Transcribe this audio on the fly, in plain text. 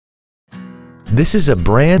This is a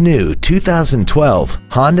brand new 2012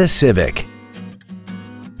 Honda Civic.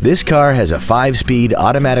 This car has a 5-speed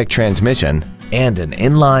automatic transmission and an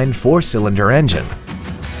inline 4-cylinder engine.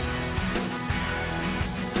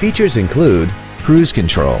 Features include cruise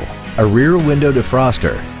control, a rear window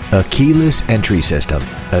defroster, a keyless entry system,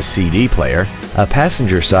 a CD player, a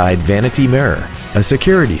passenger side vanity mirror, a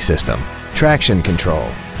security system, traction control,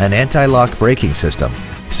 an anti-lock braking system,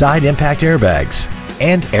 side impact airbags,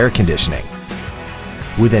 and air conditioning.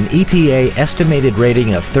 With an EPA estimated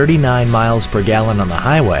rating of 39 miles per gallon on the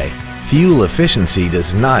highway, fuel efficiency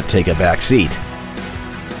does not take a back seat.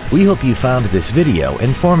 We hope you found this video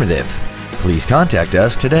informative. Please contact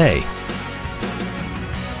us today.